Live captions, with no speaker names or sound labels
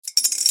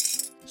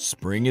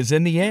Spring is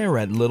in the air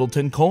at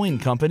Littleton Coin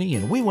Company,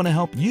 and we want to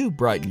help you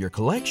brighten your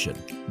collection.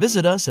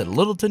 Visit us at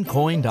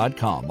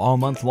littletoncoin.com all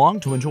month long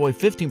to enjoy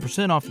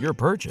 15% off your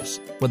purchase.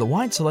 With a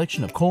wide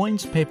selection of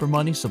coins, paper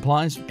money,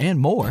 supplies, and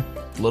more,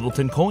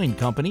 Littleton Coin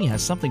Company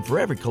has something for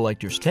every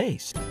collector's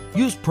taste.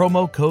 Use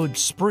promo code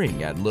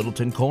SPRING at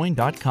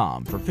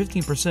littletoncoin.com for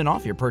 15%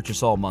 off your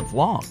purchase all month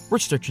long.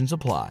 Restrictions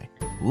apply.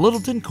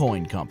 Littleton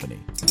Coin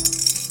Company.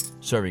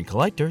 Serving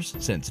collectors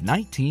since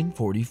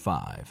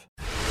 1945.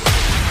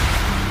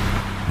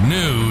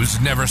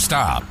 News never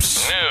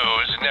stops.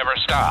 News never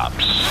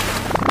stops.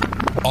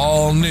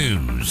 All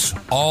news,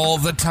 all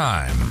the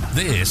time.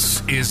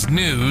 This is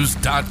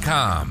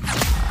News.com.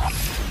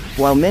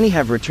 While many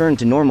have returned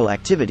to normal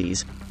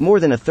activities, more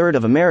than a third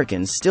of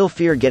Americans still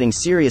fear getting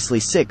seriously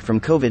sick from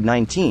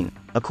COVID-19,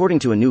 according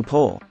to a new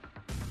poll.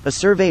 A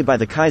survey by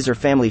the Kaiser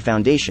Family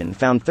Foundation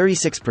found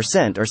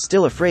 36% are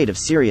still afraid of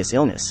serious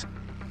illness.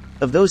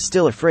 Of those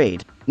still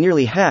afraid,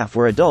 nearly half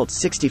were adults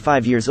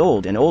 65 years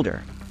old and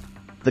older.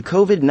 The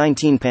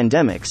COVID-19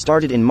 pandemic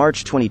started in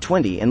March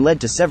 2020 and led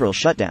to several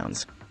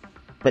shutdowns.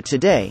 But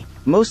today,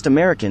 most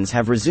Americans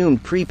have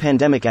resumed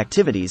pre-pandemic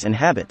activities and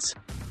habits.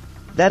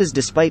 That is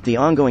despite the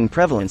ongoing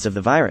prevalence of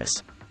the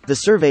virus. The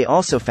survey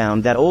also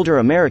found that older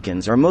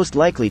Americans are most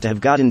likely to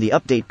have gotten the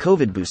update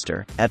COVID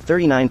booster, at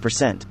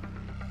 39%.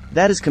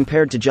 That is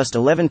compared to just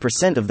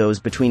 11% of those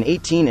between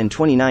 18 and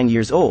 29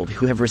 years old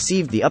who have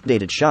received the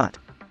updated shot.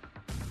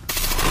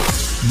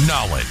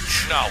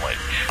 Knowledge.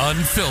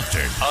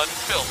 Unfiltered.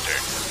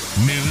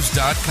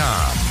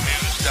 News.com.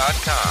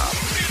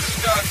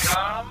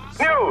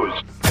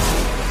 News.